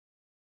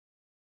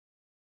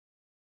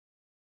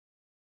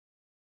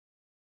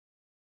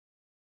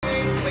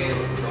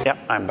Yeah,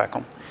 I'm back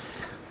on.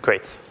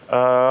 Great.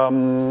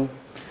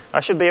 I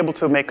should be able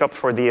to make up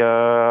for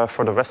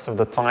the rest of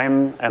the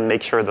time and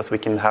make sure that we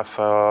can have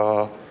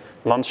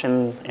lunch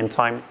in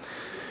time.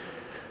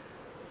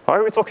 Why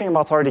are we talking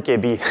about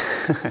RDK-B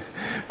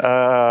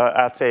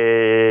at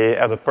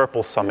a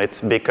Purple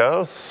Summit?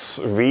 Because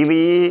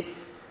really,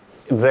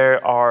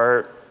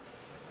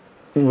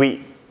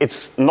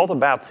 it's not a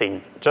bad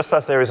thing. Just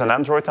as there is an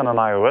Android and an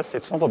iOS,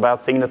 it's not a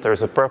bad thing that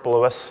there's a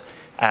Purple OS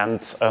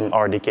and an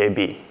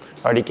RDK-B.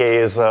 RDK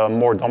is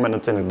more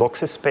dominant in the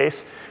DOCSIS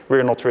space.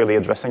 We're not really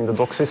addressing the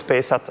DOCSIS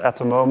space at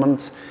the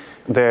moment.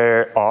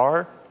 There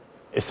are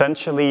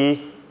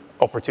essentially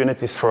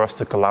opportunities for us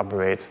to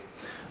collaborate.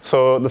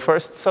 So the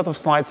first set of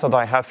slides that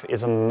I have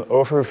is an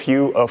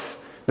overview of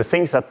the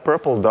things that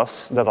Purple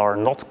does that are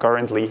not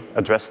currently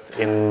addressed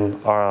in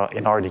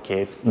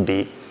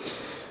RDK-B.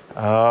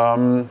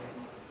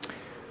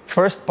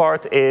 First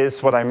part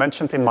is what I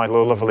mentioned in my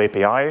low-level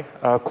API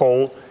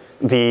call,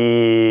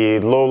 the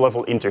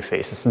low-level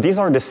interfaces. These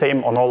are the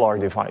same on all our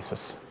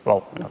devices.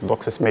 Well,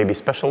 DOCSIS may be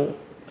special,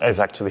 it's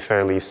actually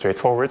fairly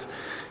straightforward,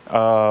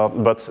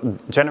 but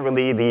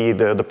generally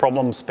the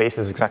problem space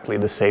is exactly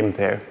the same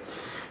there.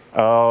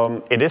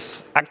 It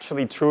is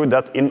actually true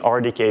that in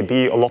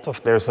RDK-B,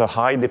 there's a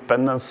high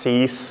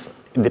dependency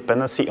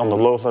on the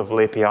low-level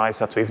APIs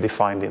that we've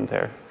defined in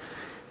there.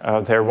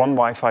 Their One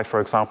Wi-Fi, for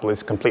example,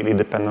 is completely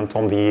dependent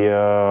on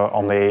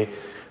a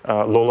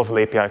low-level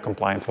API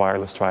compliant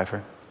wireless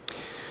driver.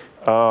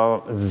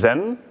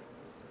 Then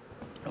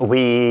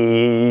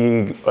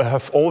we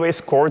have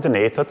always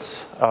coordinated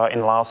in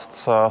the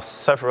last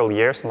several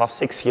years, last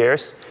 6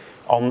 years,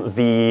 on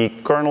the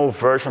kernel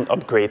version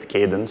upgrade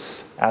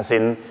cadence, as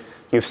in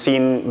you've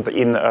seen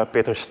in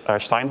Peter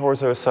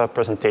Steinhorser's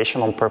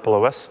presentation on Purple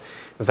OS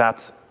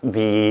that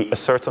a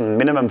certain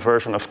minimum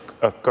version of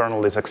a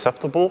kernel is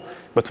acceptable,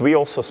 but we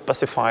also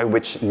specify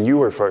which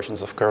newer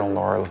versions of kernel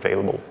are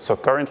available. So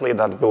currently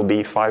that will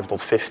be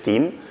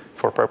 5.15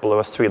 for Purple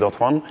OS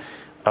 3.1,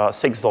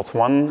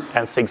 6.1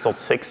 and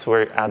 6.6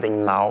 we're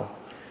adding now.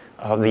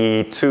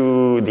 The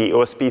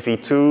OSP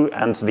v2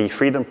 and the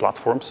Freedom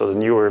platform, so the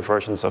newer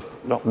versions of,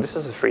 no, this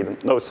is a Freedom,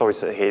 no, sorry,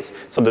 it's a Haze.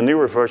 So the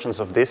newer versions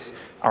of this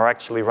are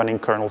actually running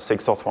kernel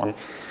 6.1.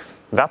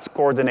 That's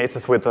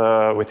coordinated with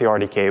the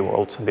RDK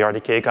world. The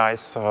RDK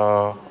guys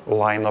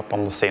line up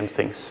on the same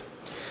things.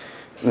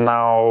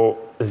 Now,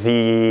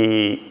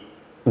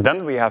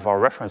 then we have our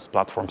reference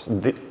platforms.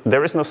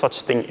 There is no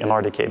such thing in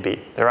RDK-B.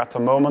 At the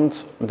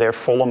moment, they're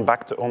fallen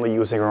back to only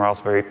using a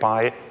Raspberry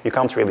Pi. You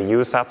can't really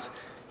use that.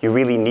 You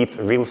really need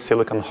real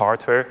silicon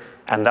hardware,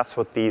 and that's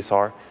what these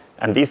are.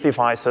 And these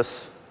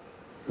devices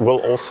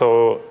will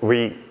also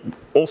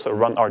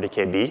run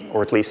RDK-B,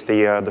 or at least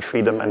the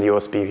Freedom and the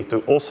OSP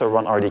v2 also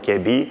run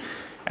RDK-B.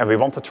 And we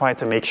want to try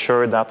to make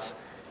sure that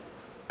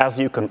as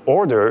you can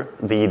order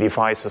the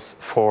devices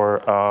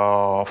for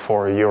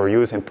your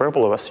use in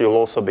Purple OS, you'll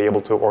also be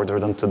able to order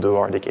them to do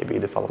RDK-B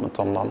development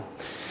on them.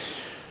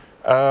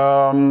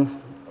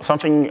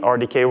 Something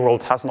RDK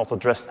World has not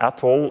addressed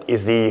at all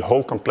is the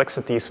whole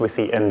complexities with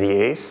the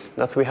NDAs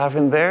that we have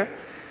in there,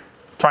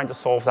 trying to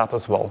solve that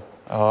as well.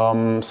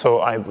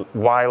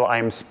 While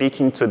I'm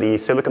speaking to the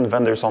silicon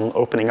vendors on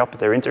opening up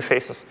their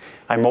interfaces,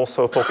 I'm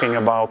also talking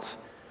about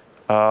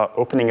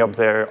opening up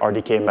their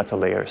RDK meta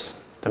layers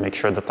to make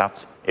sure that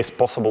that is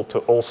possible to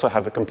also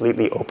have a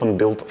completely open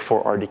build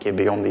for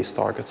RDK-B on these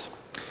targets.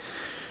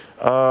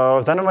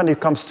 Then when it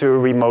comes to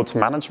remote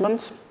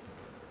management,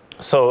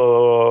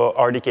 so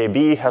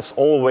RDK-B has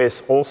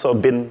always also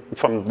been,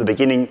 from the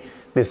beginning,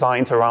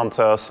 designed around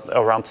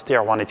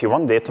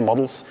TR-181 data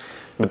models,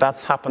 but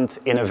that's happened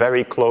in a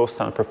very closed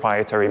and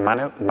proprietary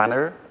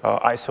manner,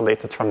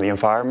 isolated from the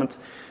environment.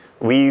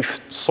 We've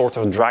sort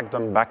of dragged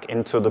them back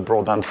into the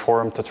broadband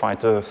forum to try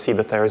to see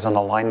that there is an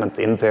alignment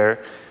in there,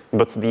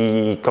 but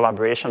the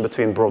collaboration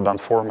between broadband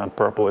forum and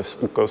Purple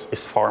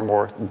is far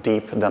more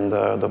deep than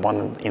the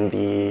one in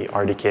the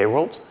RDK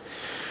world.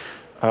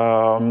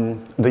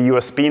 The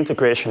USB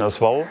integration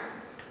as well.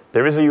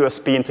 There is a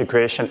USB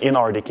integration in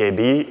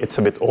RDK-B. It's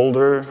a bit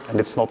older and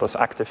it's not as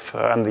active,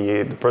 and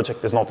the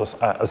project is not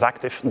as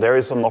active. There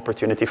is an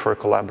opportunity for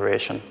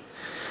collaboration.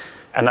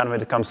 And then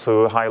when it comes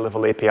to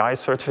high-level API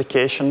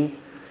certification,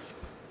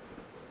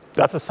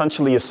 that's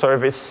essentially a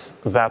service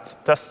that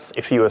tests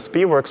if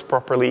USB works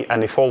properly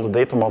and if all the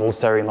data models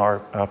therein are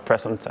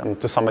present and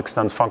to some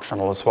extent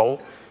functional as well.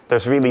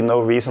 There's really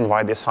no reason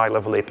why this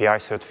high-level API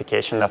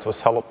certification that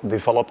was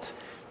developed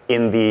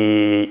in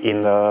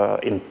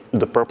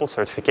the Purple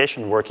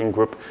certification working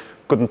group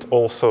couldn't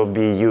also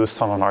be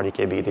used on an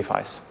RDK-B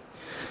device.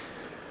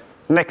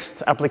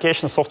 Next,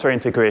 application software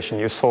integration.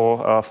 You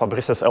saw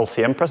Fabrice's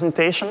LCM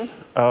presentation.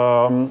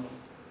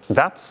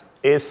 That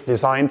is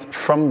designed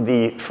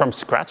from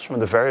scratch, from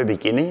the very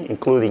beginning,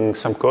 including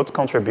some code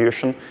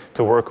contribution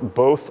to work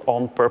both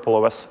on Purple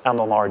OS and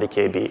on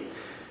RDK-B.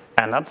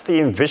 And that's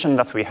the vision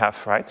that we have,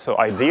 right? So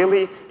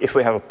ideally, if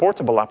we have a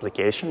portable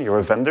application, you're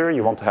a vendor,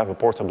 you want to have a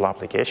portable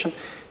application,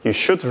 you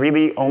should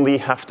really only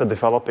have to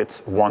develop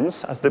it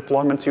once as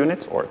deployment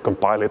unit or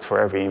compile it for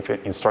every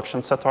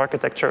instruction set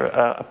architecture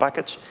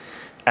package.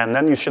 And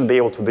then you should be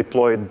able to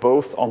deploy it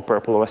both on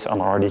prpl OS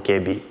and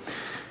RDK-B.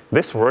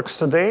 This works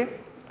today.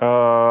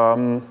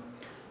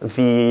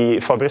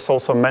 Fabrice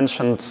also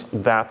mentioned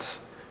that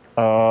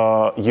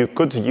you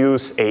could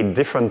use a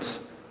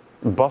different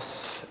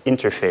bus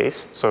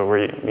interface. So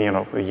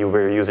you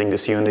were using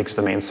this Unix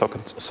domain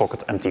socket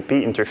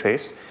MTP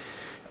interface.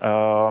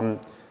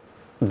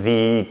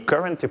 The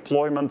current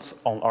deployment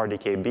on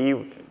RDK-B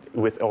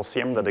with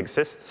LCM that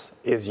exists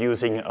is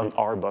using an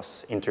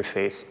RBus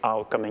interface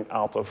coming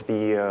out of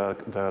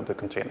the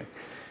container.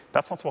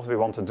 That's not what we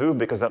want to do,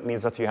 because that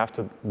means that you have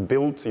to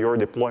build your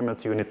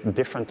deployment unit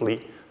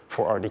differently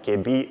for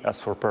RDK-B as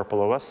for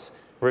prpl OS.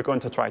 We're going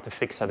to try to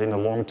fix that in the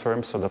long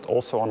term so that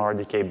also on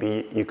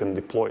RDK-B you can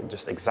deploy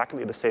just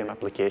exactly the same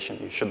application.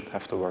 You shouldn't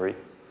have to worry.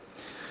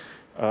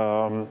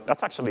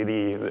 That's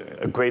actually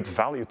a great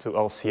value to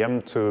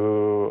LCM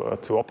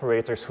to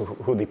operators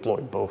who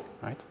deploy both,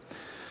 right?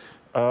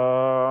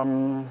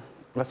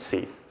 Let's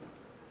see.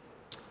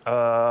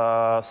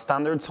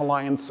 Standards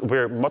Alliance,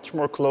 we're much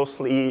more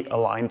closely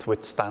aligned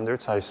with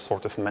standards. I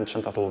sort of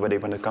mentioned that already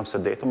when it comes to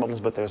data models,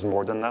 but there's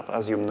more than that,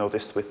 as you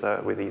noticed with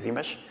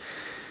EasyMesh.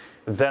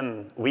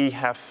 Then we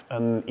have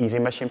an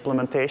EasyMesh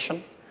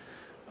implementation.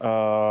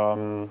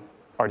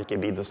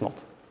 RDK-B does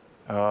not.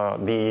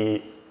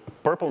 The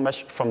prpl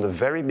mesh from the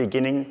very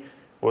beginning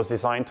was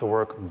designed to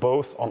work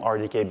both on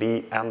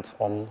RDK-B and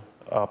on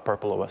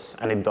prpl OS,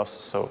 and it does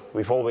so.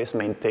 We've always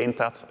maintained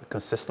that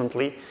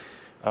consistently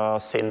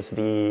since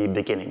the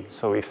beginning.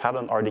 So we've had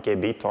an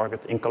RDK-B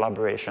target in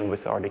collaboration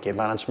with the RDK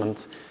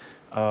management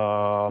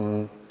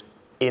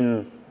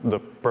in the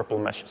prpl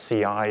mesh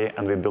CI,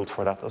 and we built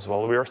for that as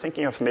well. We were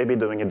thinking of maybe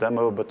doing a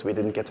demo, but we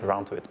didn't get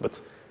around to it. But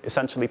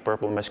essentially,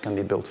 prpl mesh can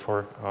be built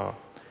for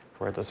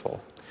it as well.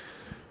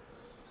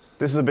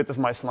 This is a bit of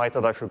my slide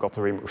that I forgot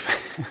to remove.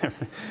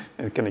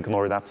 You can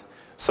ignore that.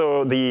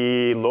 So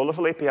the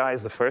low-level API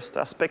is the first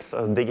aspect.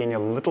 Digging a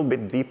little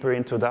bit deeper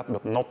into that,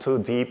 but not too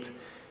deep,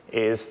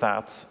 is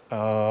that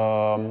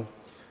the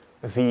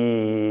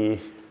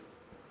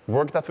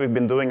work that we've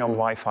been doing on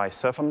Wi-Fi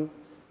 7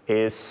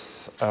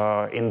 is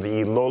in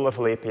the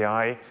low-level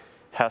API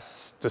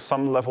has to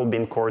some level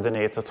been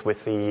coordinated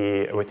with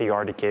the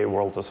RDK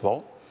world as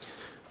well.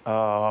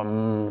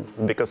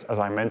 Because as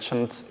I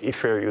mentioned,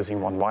 if you're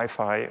using one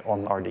Wi-Fi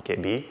on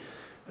RDK-B,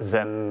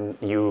 then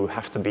you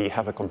have to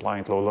have a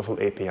compliant low-level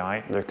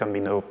API. There can be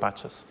no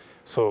patches.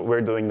 So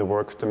we're doing the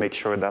work to make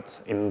sure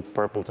that in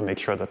prpl to make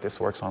sure that this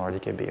works on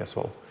RDK-B as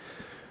well.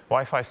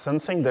 Wi-Fi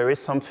sensing, there is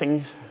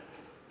something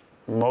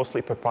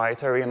mostly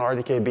proprietary in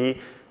RDK-B.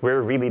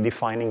 We're really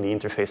defining the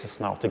interfaces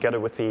now, together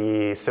with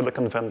the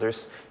silicon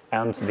vendors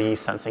and the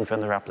sensing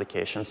vendor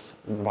applications.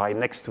 By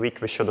next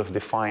week, we should have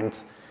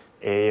defined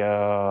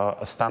a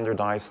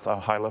standardized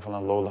high-level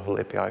and low-level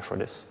API for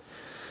this.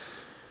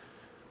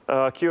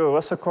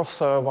 QoS across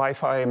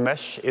Wi-Fi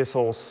mesh is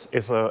a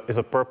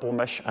prpl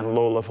mesh and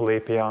low-level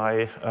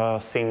API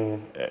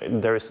thing.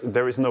 There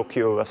is no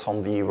QoS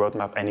on the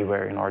roadmap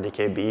anywhere in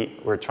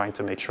RDK-B. We're trying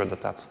to make sure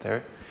that that's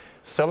there.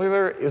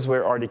 Cellular is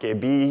where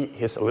RDK-B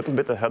is a little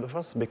bit ahead of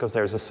us because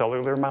there's a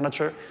cellular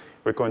manager.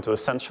 We're going to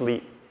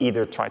essentially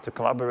either try to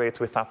collaborate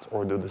with that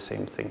or do the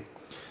same thing.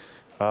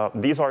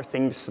 These are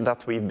things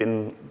that we've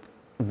been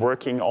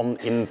working on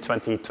in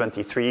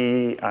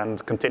 2023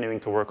 and continuing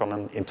to work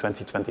on in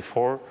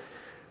 2024.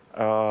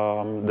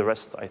 The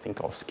rest, I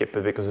think I'll skip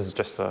it because it's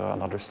just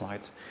another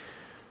slide.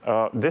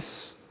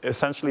 This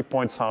essentially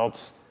points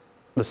out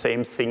the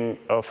same thing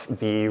of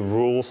the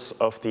rules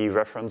of the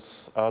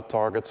reference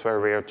targets, where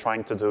we are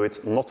trying to do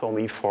it not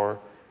only for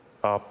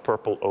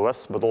prpl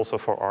OS, but also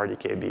for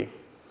RDK-B.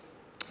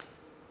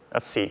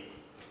 Let's see.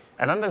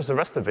 And then there's the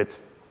rest of it.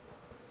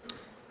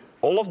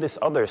 All of this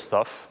other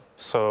stuff,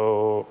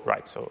 so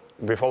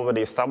we've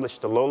already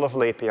established the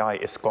low-level API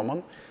is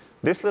common.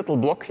 This little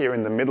block here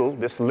in the middle,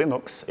 this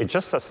Linux, it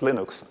just says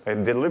Linux. I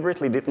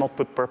deliberately did not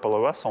put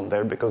prpl OS on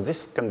there because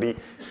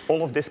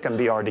all of this can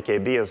be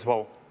RDK-B as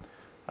well.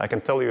 I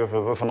can tell you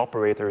of an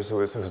operator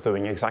who's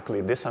doing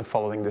exactly this and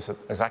following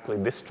exactly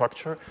this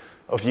structure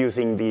of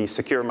using the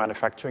secure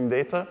manufacturing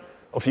data,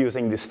 of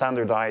using the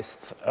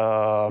standardized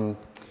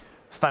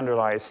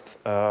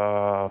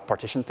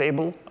partition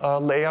table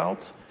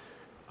layout.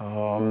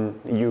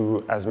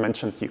 As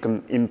mentioned, you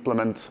can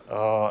implement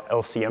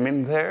LCM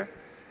in there.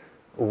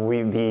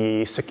 With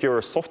the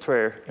secure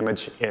software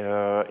image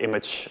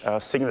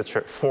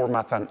signature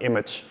format and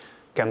image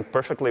can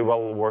perfectly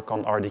well work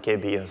on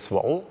RDK-B as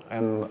well.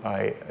 And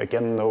I,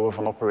 again, know of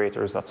an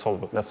operator that's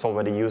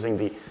already using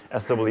the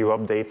SW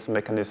update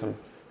mechanism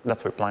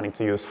that we're planning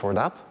to use for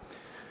that.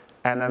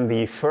 And then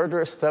the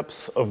further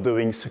steps of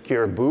doing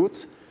secure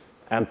boot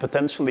and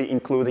potentially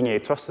including a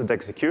trusted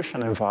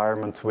execution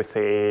environment with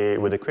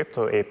a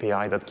crypto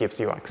API that gives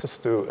you access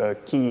to a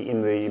key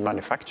in the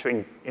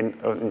manufacturing, in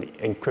the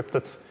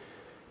encrypted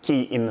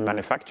key in the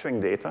manufacturing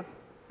data.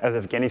 As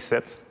Evgeny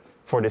said,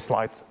 for this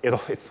slide,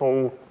 it's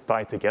all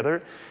tied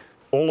together.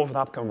 All of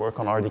that can work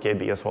on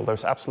RDK-B as well.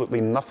 There's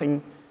absolutely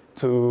nothing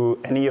to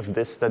any of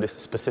this that is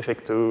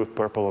specific to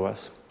Purple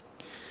OS.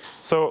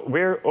 So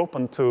we're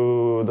open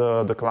to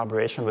the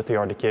collaboration with the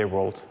RDK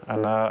world,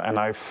 and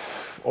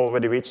I've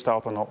already reached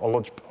out on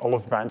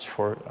olive branch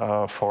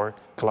for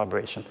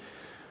collaboration.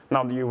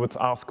 Now you would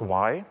ask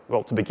why?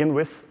 Well, to begin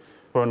with,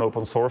 we're an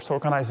open source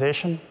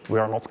organization. We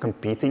are not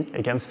competing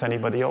against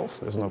anybody else.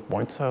 There's no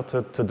point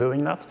to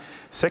doing that.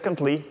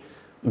 Secondly,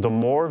 the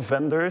more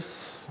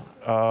vendors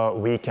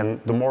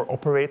the more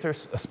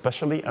operators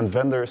especially, and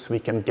vendors we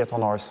can get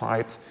on our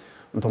side,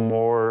 the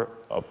more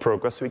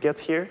progress we get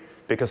here.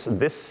 Because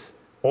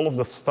all of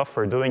the stuff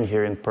we're doing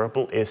here in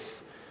Purple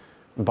is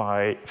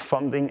by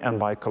funding and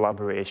by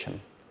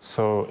collaboration.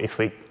 So if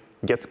we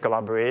get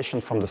collaboration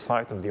from the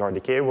side of the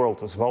RDK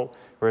world as well,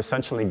 we're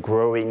essentially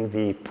growing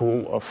the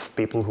pool of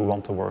people who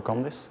want to work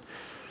on this.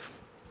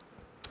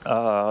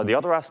 The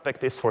other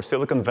aspect is for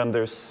silicon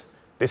vendors,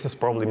 this is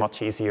probably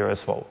much easier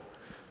as well.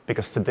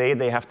 Because today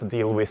they have to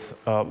deal with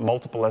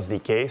multiple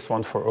SDKs,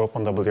 one for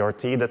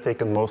OpenWRT that they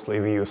can mostly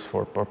reuse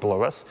for Purple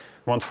OS,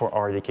 one for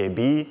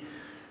RDK-B.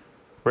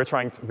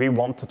 We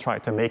want to try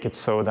to make it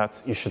so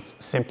that you should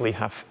simply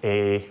have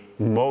a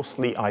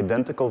mostly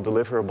identical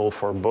deliverable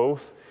for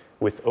both,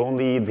 with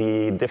only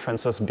the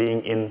differences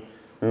being in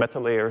meta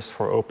layers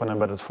for Open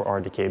Embedded for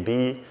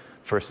RDK-B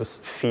versus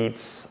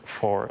feeds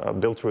for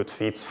build root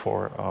feeds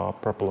for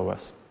Purple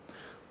OS.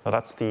 So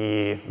that's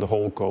the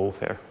whole goal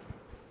there.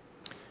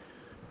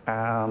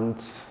 And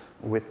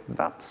with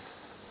that,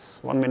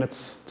 1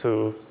 minute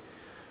to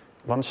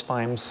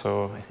lunchtime,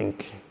 so I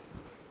think